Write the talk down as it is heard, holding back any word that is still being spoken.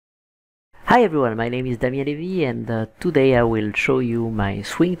Hi everyone, my name is Damien Levy and today I will show you my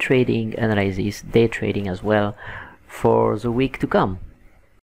swing trading analysis, day trading as well, for the week to come.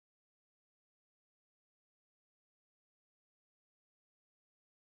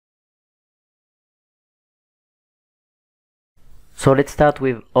 So let's start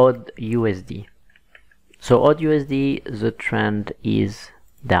with odd USD. So odd USD, the trend is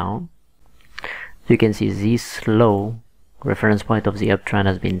down. You can see this low reference point of the uptrend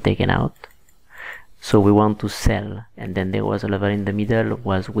has been taken out. So we want to sell, and then there was a level in the middle,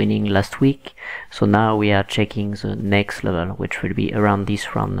 was winning last week. So now we are checking the next level, which will be around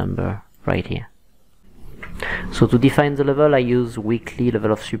this round number right here. So to define the level, I use weekly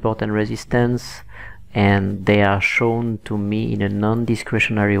level of support and resistance, and they are shown to me in a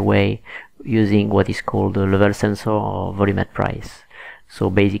non-discretionary way using what is called a level sensor or volume at price.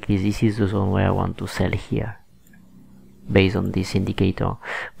 So basically this is the zone where I want to sell here, based on this indicator.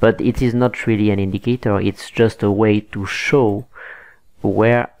 But it is not really an indicator, it's just a way to show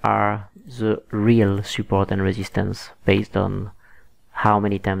where are the real support and resistance based on how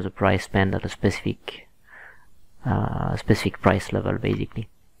many times the price spent at a specific price level, basically.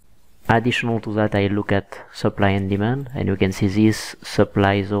 Additional to that, I look at supply and demand, and you can see this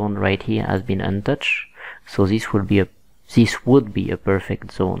supply zone right here has been untouched, so this would be a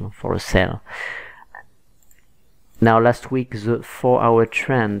perfect zone for a sell. Now last week the 4-hour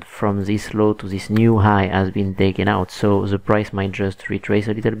trend from this low to this new high has been taken out, so the price might just retrace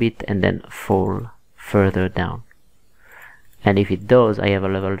a little bit and then fall further down. And if it does, I have a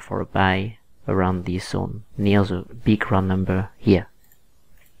level for a buy around this zone, near the big round number here.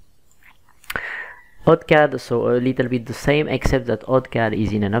 OddCAD, so a little bit the same, except that OddCAD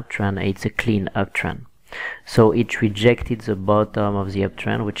is in an uptrend, it's a clean uptrend. So it rejected the bottom of the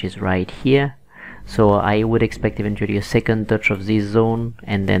uptrend, which is right here. So I would expect eventually a second touch of this zone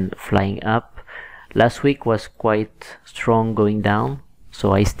and then flying up. Last week was quite strong going down,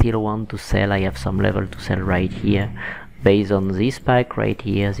 so I still want to sell. I have some level to sell right here based on this spike right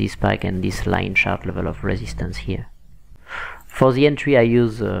here, this spike, and this line chart level of resistance here. For the entry, I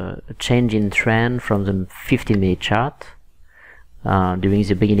use a change in trend from the 15-minute chart during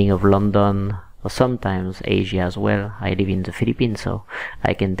the beginning of London, or sometimes Asia as well. I live in the Philippines, so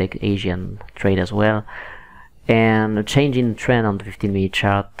I can take Asian trade as well. And a change in trend on the 15-minute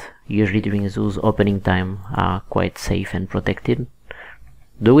chart, usually during those opening time, are quite safe and protected.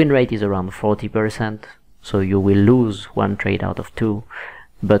 The win rate is around 40%, so you will lose one trade out of 2,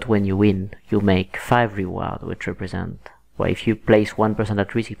 but when you win, you make 5 reward, which represent, well, if you place 1%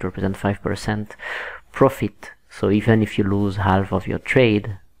 at risk, it represents 5% profit. So even if you lose half of your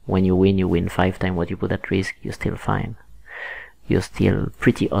trade, when you win 5 times what you put at risk, you're still fine. You're still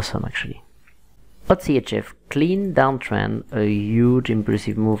pretty awesome, actually. Odd CHF, clean downtrend, a huge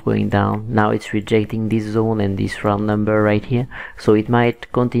impulsive move going down. Now it's rejecting this zone and this round number right here. So it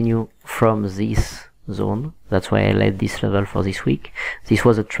might continue from this zone. That's why I left this level for this week. This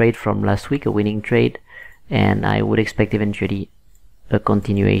was a trade from last week, a winning trade. And I would expect eventually a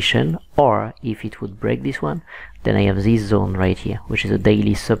continuation, or if it would break this one, then I have this zone right here, which is a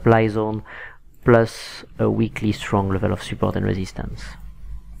daily supply zone plus a weekly strong level of support and resistance.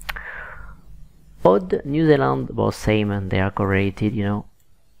 Odd New Zealand, both same, and they are correlated, you know.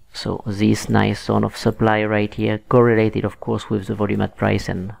 So this nice zone of supply right here, correlated of course with the volume at price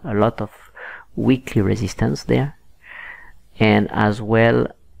and a lot of weekly resistance there. And as well,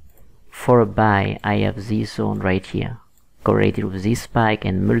 for a buy, I have this zone right here, correlated with this spike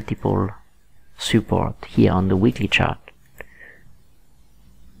and multiple support here on the weekly chart.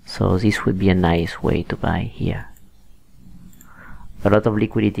 So this would be a nice way to buy here. A lot of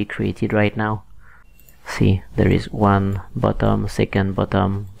liquidity created right now. See, there is one bottom, second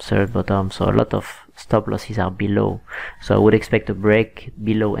bottom, third bottom, so a lot of stop losses are below. So I would expect a break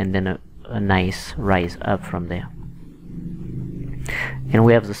below and then a nice rise up from there. And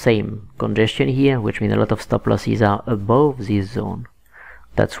we have the same congestion here, which means a lot of stop losses are above this zone.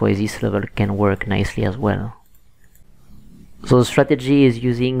 That's why this level can work nicely as well. So the strategy is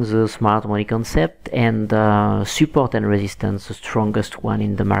using the smart money concept and support and resistance, the strongest one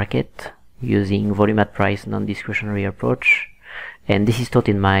in the market, using volume at price non-discretionary approach. And this is taught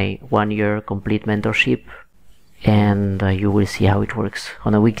in my 1-year complete mentorship, and you will see how it works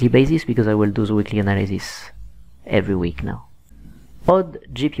on a weekly basis, because I will do the weekly analysis every week now. Odd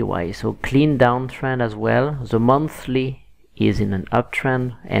GPY, so clean downtrend as well. The monthly is in an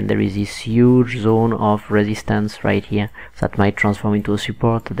uptrend, and there is this huge zone of resistance right here that might transform into a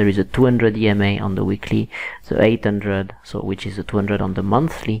support. There is a 200 EMA on the weekly, the 800, so which is the 200 on the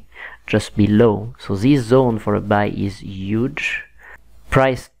monthly, just below. So this zone for a buy is huge.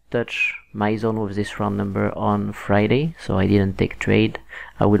 Price touch my zone with this round number on Friday, so I didn't take trade.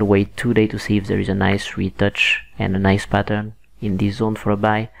 I will wait 2 days to see if there is a nice retouch and a nice pattern in this zone for a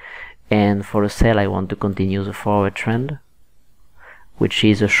buy. And for a sell, I want to continue the forward trend, which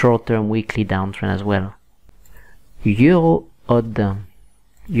is a short-term weekly downtrend as well. Euro odd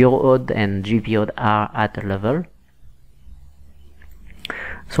and GBP odd are at a level.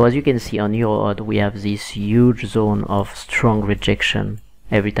 So as you can see on Euro odd, we have this huge zone of strong rejection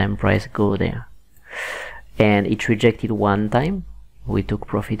every time price go there. And it rejected one time. We took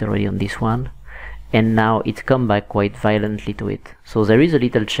profit already on this one. And now it's come back quite violently to it. So there is a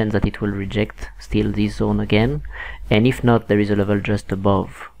little chance that it will reject still this zone again. And if not, there is a level just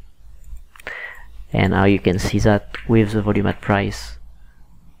above. And now you can see that with the volume at price.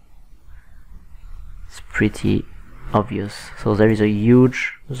 It's pretty obvious. So there is a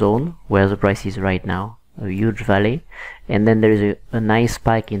huge zone where the price is right now, a huge valley, and then there is a nice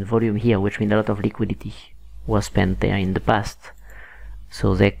spike in volume here, which means a lot of liquidity was spent there in the past.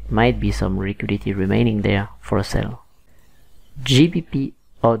 So there might be some liquidity remaining there for a sell. GBP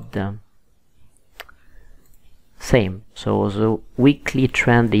odd, same. So the weekly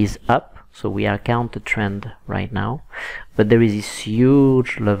trend is up, so we are counter trend right now, but there is this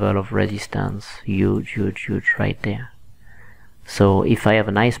huge level of resistance, huge right there. So if I have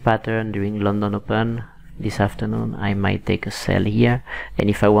a nice pattern during London Open this afternoon, I might take a sell here, and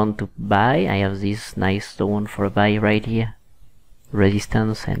if I want to buy, I have this nice zone for a buy right here.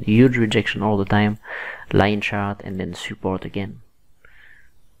 Resistance and huge rejection all the time, line chart, and then support again.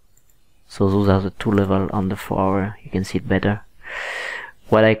 So those are the two levels on the 4 hour. You can see it better.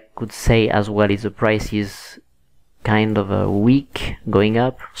 What I could say as well is the price is kind of a weak going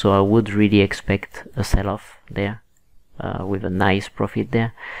up, so I would really expect a sell-off there with a nice profit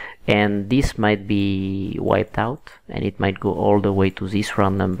there, and this might be wiped out and it might go all the way to this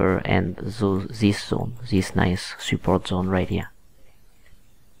round number and this zone, this nice support zone right here.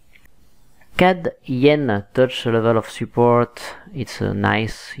 CAD yen touched the level of support. It's a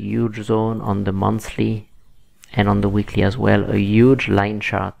nice huge zone on the monthly and on the weekly as well, a huge line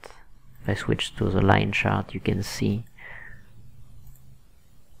chart. If I switch to the line chart, you can see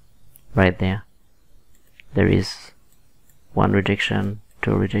right there, there is 1 rejection,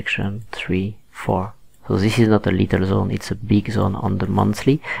 2 rejection, 3, 4. So this is not a little zone, it's a big zone on the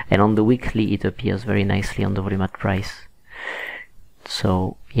monthly, and on the weekly it appears very nicely on the volume at price.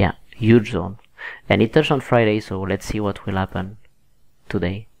 So yeah, huge zone. And it touched on Friday, so let's see what will happen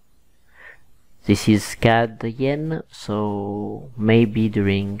today. This is CAD yen, so maybe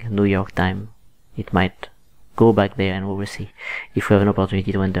during New York time it might go back there and we will see if we have an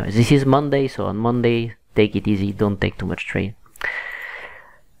opportunity to enter. This is Monday, so on Monday take it easy, don't take too much trade.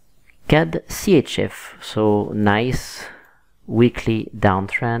 CAD CHF, so nice weekly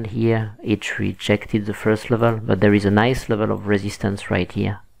downtrend here. It rejected the first level, but there is a nice level of resistance right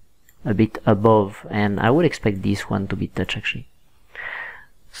here, a bit above, and I would expect this one to be touched actually.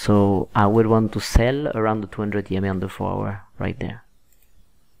 So I would want to sell around the 200 EMA on the 4 hour right there.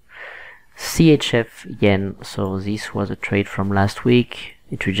 CHF yen, so this was a trade from last week.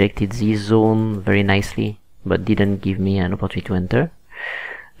 It rejected this zone very nicely, but didn't give me an opportunity to enter.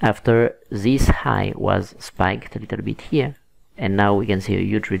 After this high was spiked a little bit here, and now we can see a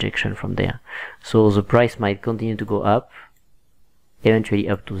huge rejection from there. So the price might continue to go up, eventually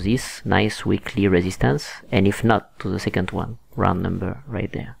up to this nice weekly resistance, and if not, to the second one, round number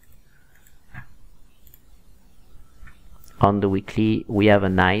right there. On the weekly, we have a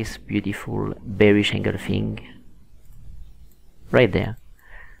nice, beautiful bearish engulfing right there.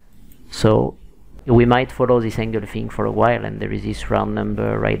 So we might follow this engulfing for a while, and there is this round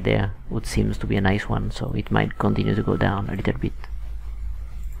number right there, which seems to be a nice one, so it might continue to go down a little bit.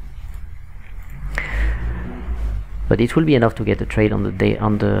 But it will be enough to get a trade on the day,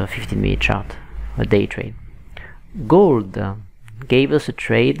 on the 15-minute chart, a day trade. Gold gave us a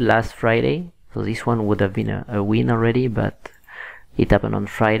trade last Friday, so this one would have been a win already, but it happened on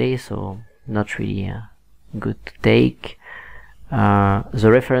Friday, so not really good to take.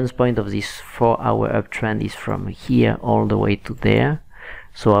 The reference point of this 4-hour uptrend is from here all the way to there,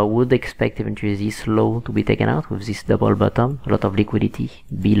 so I would expect eventually this low to be taken out with this double bottom, a lot of liquidity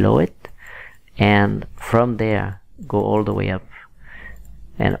below it, and from there go all the way up.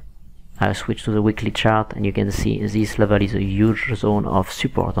 And I'll switch to the weekly chart, and you can see this level is a huge zone of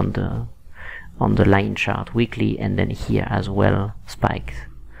support on the line chart weekly, and then here as well spikes.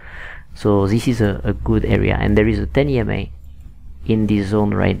 So this is a good area, and there is a 10 EMA in this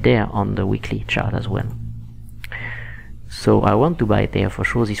zone right there on the weekly chart as well. So I want to buy there for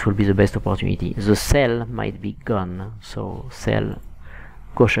sure. This will be the best opportunity. The sell might be gone, so sell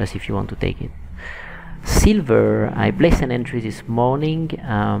cautious if you want to take it. Silver, I placed an entry this morning.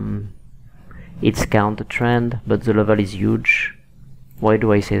 It's counter trend, but the level is huge. Why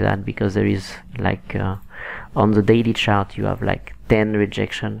do I say that? Because there is like on the daily chart you have like 10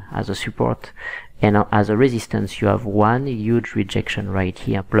 rejection as a support, and as a resistance you have one huge rejection right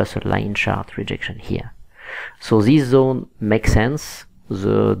here plus a line chart rejection here. So this zone makes sense.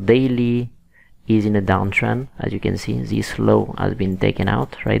 The daily is in a downtrend, as you can see. This low has been taken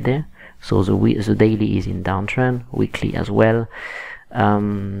out right there, so the daily is in downtrend, weekly as well.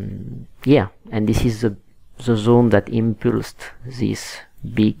 Yeah, and this is the zone that impulsed this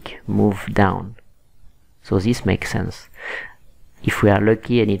big move down, so this makes sense. If we are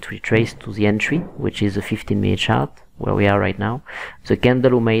lucky and it retraces to the entry, which is the 15-minute chart where we are right now, the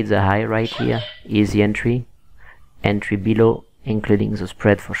candle who made the high right here is the entry below, including the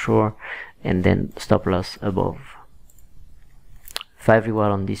spread for sure, and then stop loss above. 5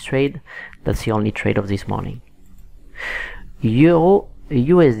 reward on this trade. That's the only trade of this morning. Euro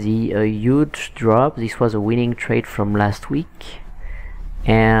USD, a huge drop. This was a winning trade from last week,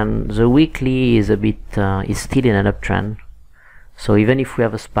 and the weekly is a bit is still in an uptrend. So even if we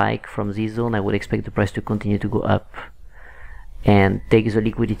have a spike from this zone, I would expect the price to continue to go up and take the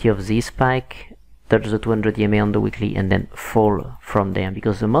liquidity of this spike, touch the 200 EMA on the weekly, and then fall from there,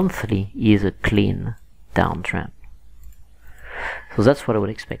 because the monthly is a clean downtrend. So that's what I would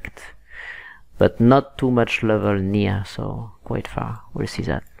expect, but not too much level near, so quite far. We'll see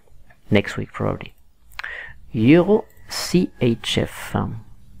that next week probably. Euro CHF.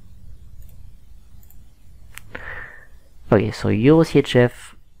 Okay, so Euro CHF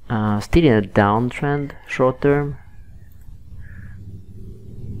still in a downtrend short term,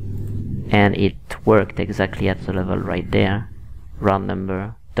 and it worked exactly at the level right there, round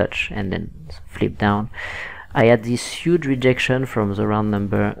number, touch, and then flip down. I had this huge rejection from the round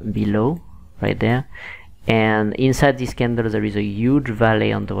number below right there, and inside this candle there is a huge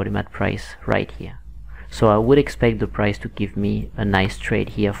valley on the volume at price right here. So I would expect the price to give me a nice trade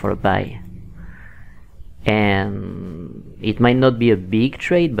here for a buy, and it might not be a big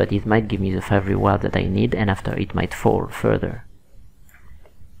trade, but it might give me the 5 reward that I need, and after it might fall further,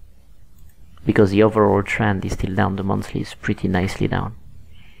 because the overall trend is still down. The monthly is pretty nicely down.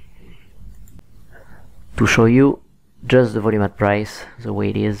 To show you just the volume at price the way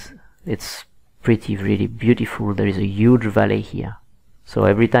it is, it's pretty really beautiful. There is a huge valley here, so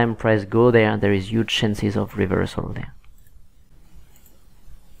every time price go there, there is huge chances of reversal there.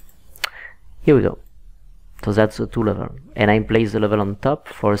 Here we go. So that's the 2 level, and I place the level on top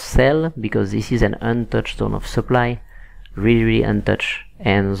for sell because this is an untouched zone of supply, really untouched,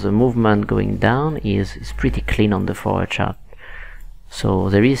 and the movement going down is pretty clean on the forward chart. So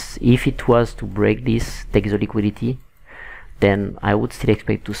there is, if it was to break this, take the liquidity, then I would still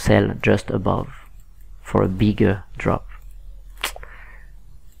expect to sell just above for a bigger drop.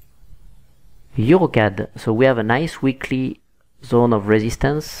 EuroCAD, so we have a nice weekly zone of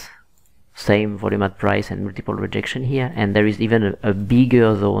resistance, same volume at price and multiple rejection here, and there is even a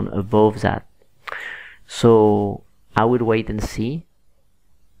bigger zone above that. So I would wait and see.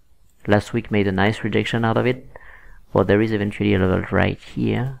 Last week made a nice rejection out of it, but there is eventually a level right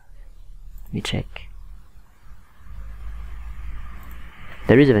here. Let me check.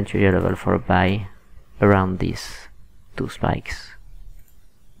 There is eventually a level for a buy around these 2 spikes.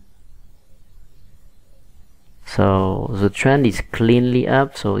 So the trend is cleanly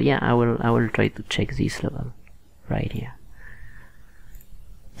up, so yeah, I will try to check this level right here.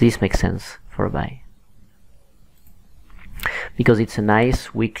 This makes sense for a buy, because it's a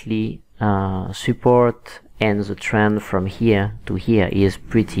nice weekly support, and the trend from here to here is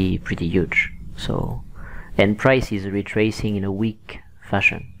pretty huge. So, and price is retracing in a weak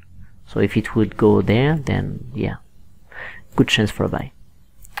fashion, so if it would go there, then yeah, good chance for a buy.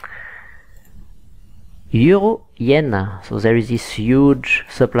 Euro yen, so there is this huge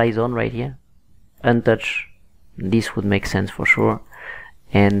supply zone right here, untouched. This would make sense for sure,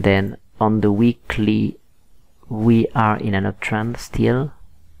 and then on the weekly we are in an uptrend still.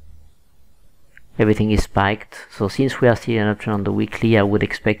 Everything is spiked, so since we are still in an uptrend on the weekly, I would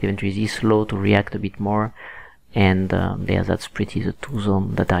expect eventually this low to react a bit more, and yeah, that's pretty the 2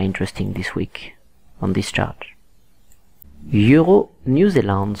 zones that are interesting this week on this chart. Euro New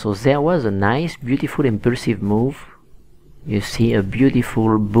Zealand, so there was a nice beautiful impulsive move. You see a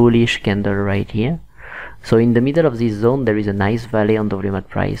beautiful bullish candle right here. So in the middle of this zone there is a nice valley on the volume at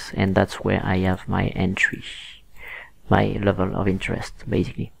price, and that's where I have my entry, my level of interest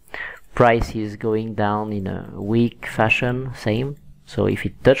basically. Price is going down in a weak fashion, same. So if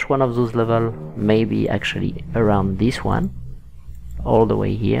it touch one of those levels, maybe actually around this one, all the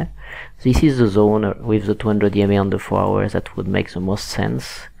way here. This is the zone with the 200 EMA on the 4 hours that would make the most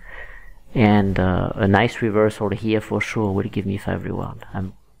sense, and a nice reversal here for sure will give me 5 reward.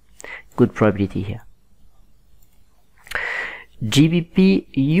 Good probability here. GBP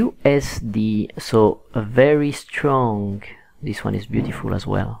USD, so a very strong, this one is beautiful as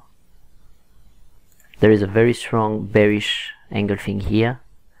well. There is a very strong bearish engulfing here,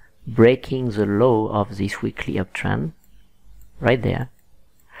 breaking the low of this weekly uptrend right there.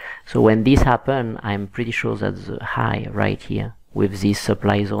 So when this happens, I'm pretty sure that the high right here with this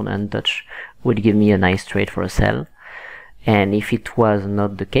supply zone untouched would give me a nice trade for a sell. And if it was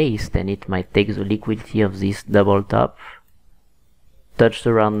not the case, then it might take the liquidity of this double top, touch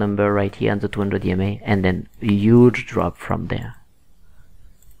the round number right here and the 200 EMA, and then a huge drop from there.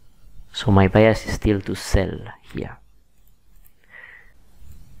 So my bias is still to sell here.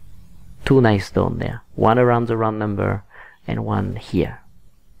 Two nice down there, one around the round number and one here,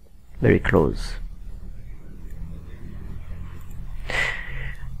 very close.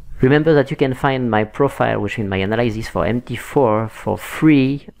 Remember that you can find my profile, which is my analysis for MT4, for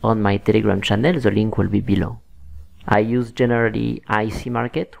free on my Telegram channel. The link will be below. I use generally IC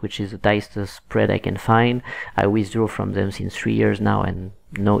Market, which is the tightest spread I can find. I withdraw from them since 3 years now and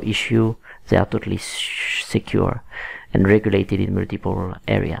no issue. They are totally secure and regulated in multiple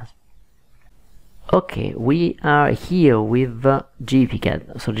areas. Okay, we are here with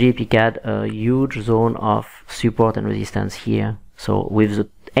GBP-CAD. So GBP-CAD, a huge zone of support and resistance here. So with the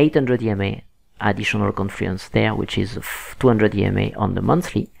 800 EMA additional confluence there, which is 200 EMA on the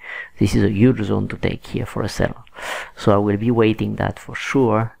monthly, this is a huge zone to take here for a sell. So I will be waiting that for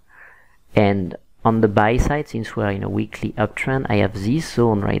sure. And on the buy side, since we are in a weekly uptrend, I have this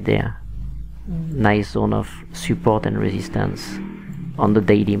zone right there. Nice zone of support and resistance. On the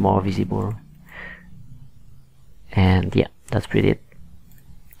daily, more visible. And yeah, that's pretty it.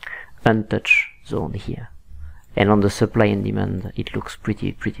 Untouched zone here. And on the supply and demand, it looks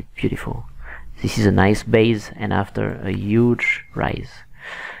pretty beautiful. This is a nice base, and after a huge rise.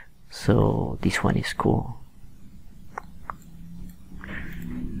 So this one is cool.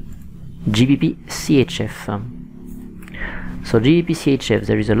 GBP CHF. So GBP CHF,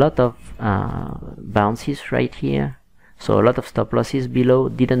 there is a lot of bounces right here. So a lot of stop losses below,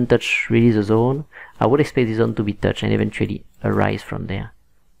 didn't touch really the zone. I would expect the zone to be touched and eventually a rise from there.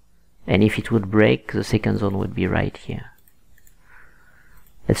 And if it would break, the second zone would be right here.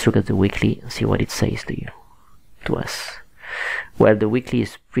 Let's look at the weekly and see what it says to us. Well, the weekly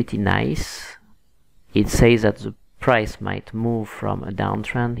is pretty nice. It says that the price might move from a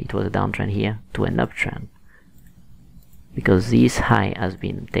downtrend, it was a downtrend here, to an uptrend, because this high has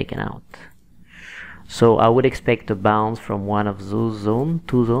been taken out. So I would expect a bounce from one of those zones,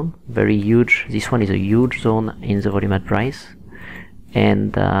 two zones, very huge. This one is a huge zone in the volume at price.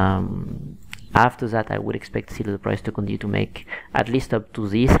 And after that, I would expect still the price to continue to make at least up to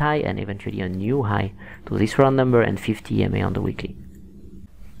this high and eventually a new high to this round number and 50 EMA on the weekly.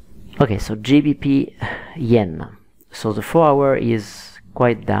 Okay, so GBP yen. So the 4 hour is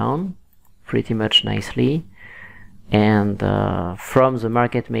quite down, pretty much nicely. And from the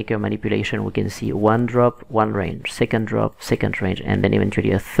market maker manipulation, we can see one drop, one range, second drop, second range, and then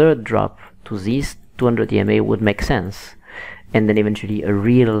eventually a third drop to this 200 EMA would make sense. And then eventually a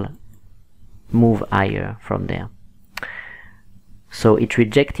real move higher from there. So it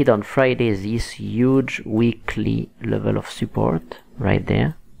rejected on Friday this huge weekly level of support right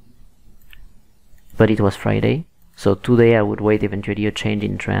there. But it was Friday. So today I would wait eventually a change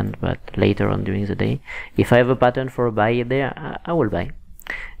in trend, but later on during the day. If I have a pattern for a buy there, I will buy.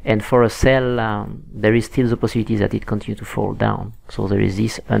 And for a sell, there is still the possibility that it continue to fall down. So there is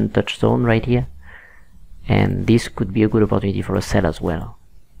this untouched zone right here. And this could be a good opportunity for a sell as well.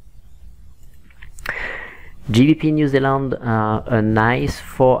 GBP New Zealand, a nice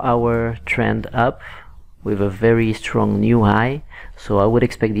 4 hour trend up with a very strong new high. So I would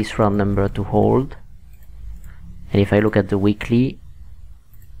expect this round number to hold. And if I look at the weekly,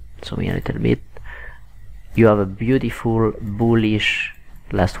 zoom in a little bit, you have a beautiful bullish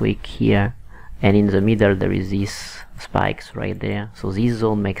last week here, and in the middle there is these spikes right there. So this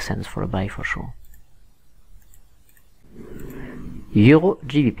zone makes sense for a buy for sure. Euro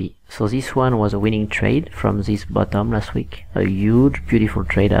GBP. So this one was a winning trade from this bottom last week. A huge, beautiful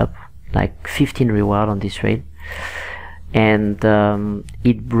trade up, like 15 reward on this trade. And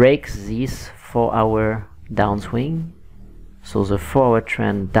it breaks this 4 hour downswing. So the 4 hour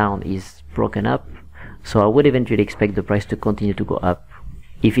trend down is broken up. So I would eventually expect the price to continue to go up.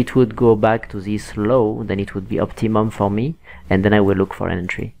 If it would go back to this low, then it would be optimum for me, and then I will look for an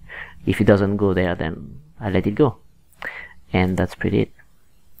entry. If it doesn't go there, then I let it go. and that's pretty it.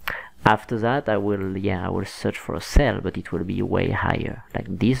 After that I will search for a sell, but it will be way higher,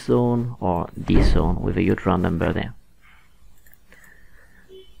 like this zone or this zone with a huge round number there.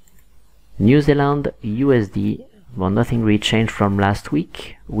 New Zealand USD, well, nothing really changed from last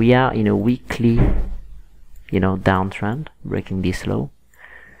week. We are in a weekly, downtrend, breaking this low.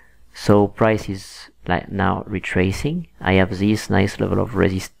 So price is like now retracing. I have this nice level of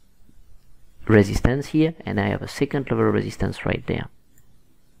resistance here, and I have a second level of resistance right there.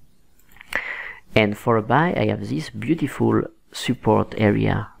 And for a buy, I have this beautiful support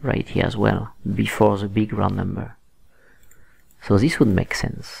area right here as well, before the big round number. So this would make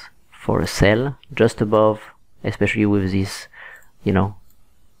sense for a sell just above, especially with this,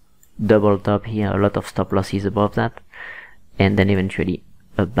 double top here, a lot of stop losses above that, and then eventually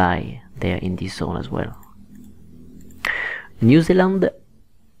a buy there in this zone as well. New Zealand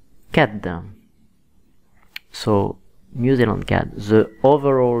CAD. So New Zealand CAD, the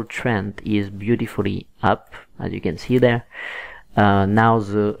overall trend is beautifully up, as you can see there. Now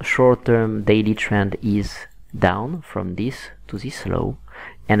the short-term daily trend is down from this to this low,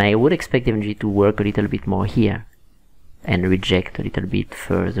 and I would expect eventually to work a little bit more here and reject a little bit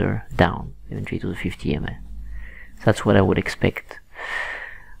further down, eventually to the 50 EMA. That's what I would expect.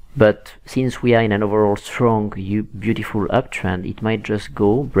 But since we are in an overall strong, beautiful uptrend, it might just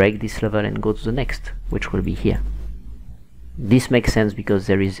go break this level and go to the next, which will be here. This makes sense because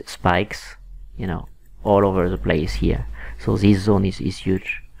there is spikes, all over the place here. So this zone is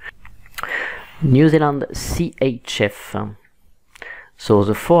huge. New Zealand CHF. So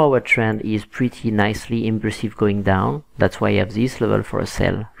the 4-hour trend is pretty nicely impulsive going down. That's why I have this level for a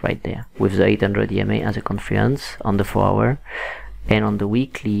sell right there, with the 800 EMA as a confluence on the 4-hour. And on the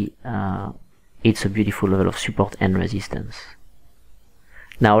weekly, it's a beautiful level of support and resistance.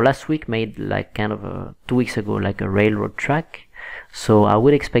 Now last week made like kind of 2 weeks ago like a railroad track, so I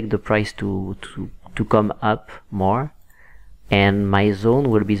would expect the price to come up more, and my zone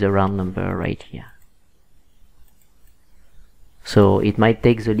will be the round number right here. So it might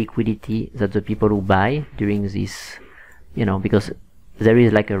take the liquidity that the people who buy during this, because there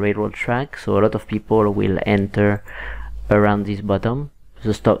is like a railroad track, so a lot of people will enter around this bottom.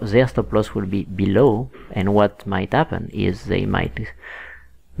 Their stop loss will be below, and what might happen is they might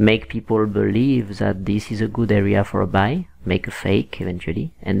make people believe that this is a good area for a buy, make a fake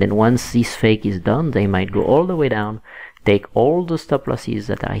eventually, and then once this fake is done, they might go all the way down, take all the stop losses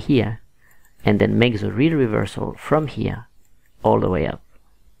that are here, and then make the real reversal from here all the way up.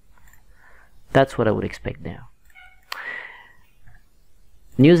 That's what I would expect there.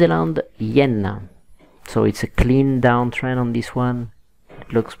 New Zealand yen. So it's a clean downtrend on this one.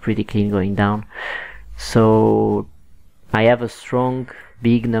 It looks pretty clean going down. So I have a strong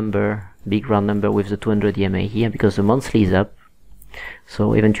big round number with the 200 EMA here because the monthly is up.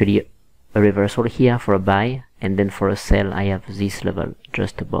 So eventually a reversal here for a buy, and then for a sell I have this level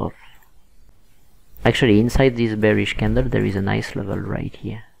just above. Actually inside this bearish candle there is a nice level right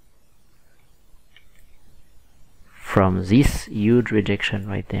here. From this huge rejection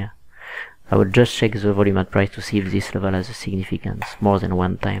right there. I will just check the volume at price to see if this level has a significance more than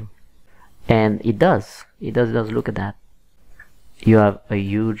one time. And it does. It does. Look at that. You have a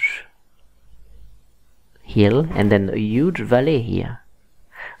huge hill and then a huge valley here.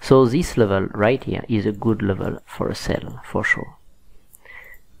 So this level right here is a good level for a sell for sure.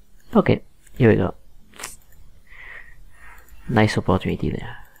 Okay, here we go. Nice opportunity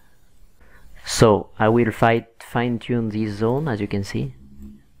there. So I will fine-tune this zone, as you can see,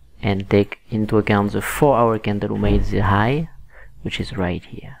 and take into account the 4-hour candle who made the high, which is right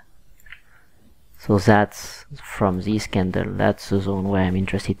here. So that's from this candle, that's the zone where I'm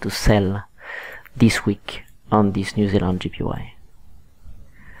interested to sell this week on this New Zealand JPY.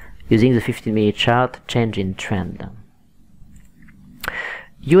 Using the 15-minute chart, change in trend.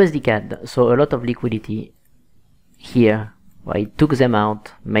 USD CAD, so a lot of liquidity here. Well, it took them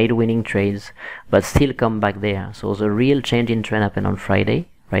out, made winning trades, but still come back there. So the real change in trend happened on Friday,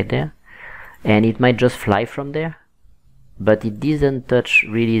 right there, and it might just fly from there, but it didn't touch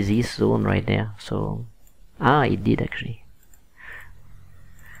really this zone right there. So it did actually.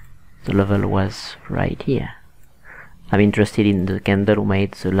 The level was right here. I'm interested in the candle who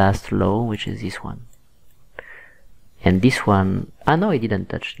made the last low, which is this one, and this one, no, it didn't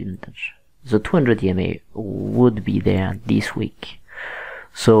touch. The 200 EMA would be there this week.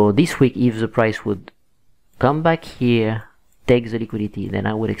 So this week, if the price would come back here, take the liquidity, then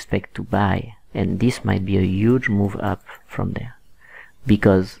I would expect to buy, and this might be a huge move up from there,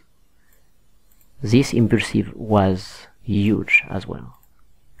 because this impulsive was huge as well.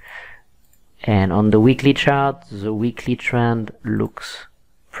 And on the weekly chart, the weekly trend looks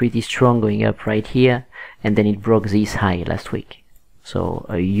pretty strong, going up right here, and then it broke this high last week. So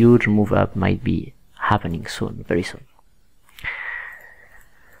a huge move up might be happening soon, very soon.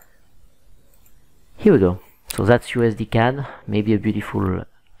 Here we go. So that's USD CAD, maybe a beautiful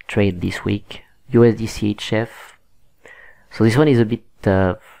trade this week. USD CHF. So this one is a bit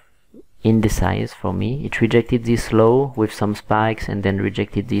indecisive for me. It rejected this low with some spikes and then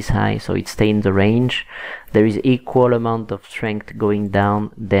rejected this high, so it stayed in the range. There is equal amount of strength going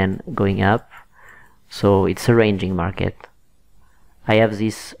down then going up, so it's a ranging market. I have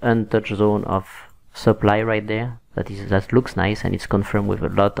this untouched zone of supply right there that looks nice, and it's confirmed with a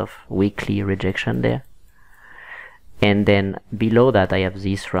lot of weekly rejection there. And then below that I have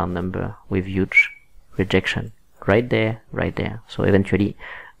this round number with huge rejection right there, right there. So eventually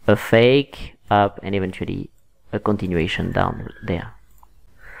a fake up and eventually a continuation down there.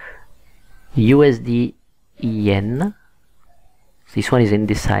 USD yen. This one is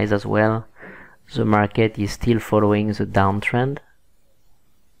indecisive as well. The market is still following the downtrend.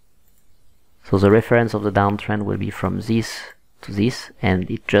 So the reference of the downtrend will be from this to this, and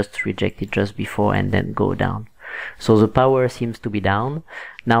it just rejected just before and then go down. So the power seems to be down.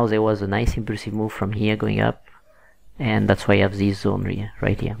 Now there was a nice impulsive move from here going up, and that's why I have this zone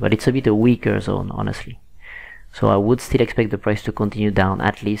right here. But it's a bit a weaker zone, honestly. So I would still expect the price to continue down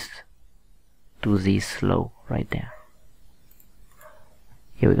at least to this low right there.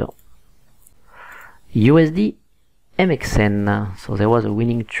 Here we go. USD MXN. So there was a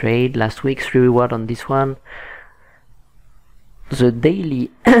winning trade last week, 3 reward on this one. The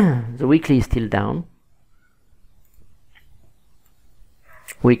daily, the weekly is still down.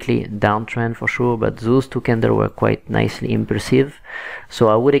 Weekly downtrend for sure, but those two candles were quite nicely impulsive. So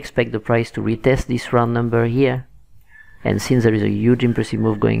I would expect the price to retest this round number here. And since there is a huge impulsive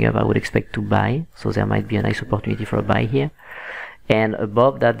move going up, I would expect to buy. So there might be a nice opportunity for a buy here. And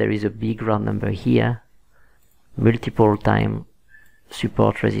above that there is a big round number here. Multiple time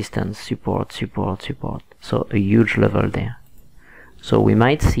support, resistance, support, support, support. So a huge level there. So we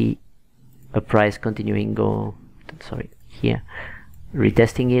might see a price continuing here,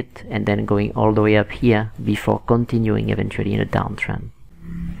 retesting it and then going all the way up here before continuing eventually in a downtrend.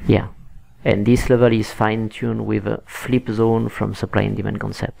 Yeah, and this level is fine-tuned with a flip zone from supply and demand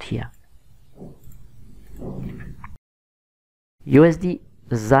concept here. USD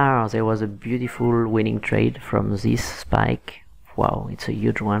ZAR, there was a beautiful winning trade from this spike. Wow, it's a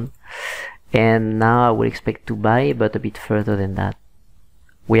huge one. And now I will expect to buy, but a bit further than that.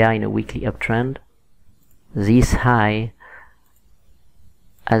 We are in a weekly uptrend. This high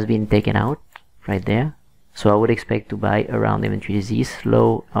has been taken out right there. So I would expect to buy around eventually this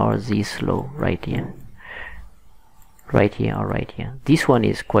low or this low right here. Right here or right here. This one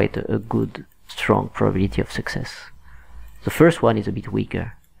is quite a good, strong probability of success. The first one is a bit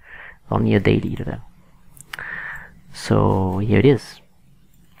weaker, only a daily level. So here it is.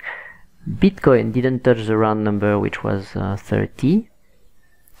 Bitcoin didn't touch the round number, which was 30,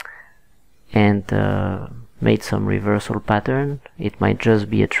 and made some reversal pattern. It might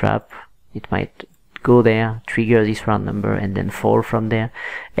just be a trap. It might go there, trigger this round number, and then fall from there.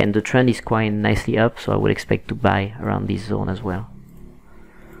 And the trend is quite nicely up, so I would expect to buy around this zone as well.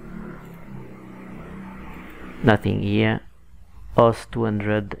 Nothing here. OS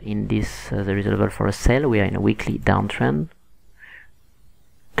 200 in this, there is a level for a sell. We are in a weekly downtrend,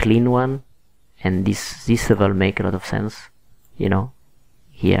 clean one, and this level make a lot of sense, you know.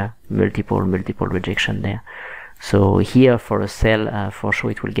 Here, multiple rejection there. So here for a sell, for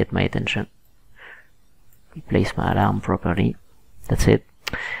sure it will get my attention. Place my alarm properly. That's it.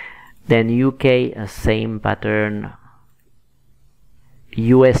 Then UK, same pattern.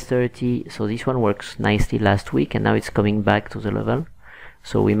 US 30, so this one works nicely last week and now it's coming back to the level.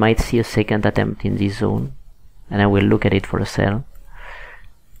 So we might see a second attempt in this zone and I will look at it for a sell.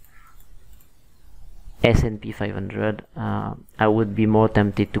 S&P 500, I would be more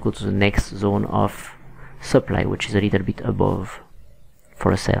tempted to go to the next zone of supply, which is a little bit above,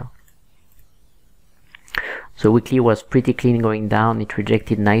 for a sell. So weekly was pretty clean going down, it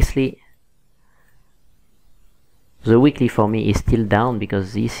rejected nicely. The weekly for me is still down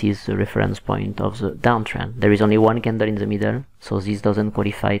because this is the reference point of the downtrend. There is only one candle in the middle, so this doesn't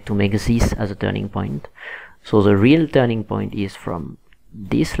qualify to make this as a turning point. So the real turning point is from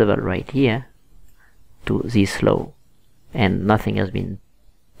this level right here to this low, and nothing has been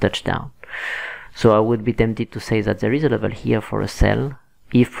touched down. So I would be tempted to say that there is a level here for a sell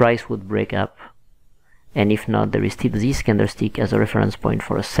if price would break up, and if not, there is still this candlestick as a reference point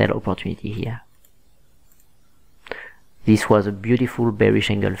for a sell opportunity here. This was a beautiful bearish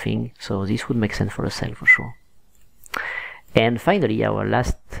engulfing, so this would make sense for a sell for sure. And finally, our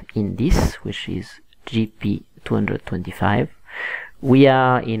last index, which is GP 225. We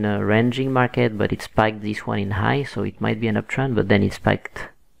are in a ranging market, but it spiked this one in high, so it might be an uptrend, but then it spiked.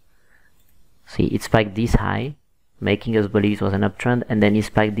 See, it spiked this high, making us believe it was an uptrend, and then it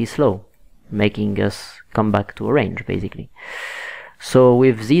spiked this low, making us come back to a range, basically. So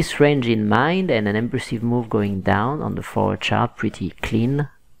with this range in mind and an impulsive move going down on the forward chart, pretty clean,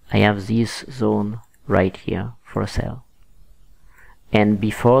 I have this zone right here for a sell. And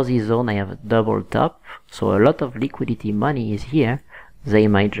before this zone I have a double top, so a lot of liquidity money is here. They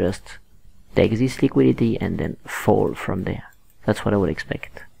might just take this liquidity and then fall from there. That's what I would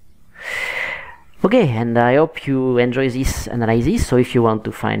expect. Okay, and I hope you enjoy this analysis. So if you want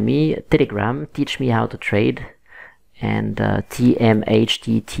to find me, Telegram, teach me how to trade, and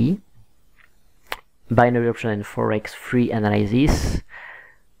TMHTT, binary option and Forex free analysis.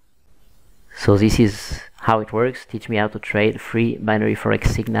 So this is how it works. Teach me how to trade, free binary Forex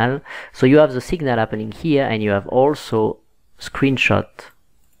signal. So you have the signal happening here, and you have also screenshot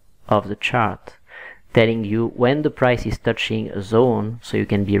of the chart telling you when the price is touching a zone, so you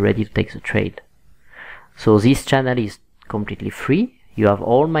can be ready to take the trade. So this channel is completely free. You have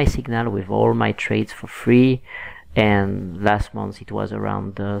all my signal with all my trades for free, and last month it was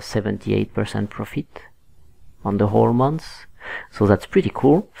around 78% profit on the whole month, so that's pretty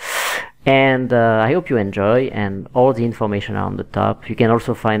cool. And I hope you enjoy, and all the information are on the top. You can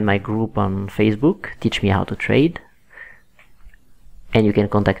also find my group on Facebook, Teach Me How to Trade, and you can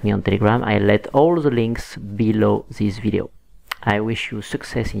contact me on Telegram. I let all the links below this video. I wish you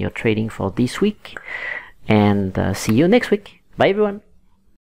success in your trading for this week, and see you next week. Bye everyone.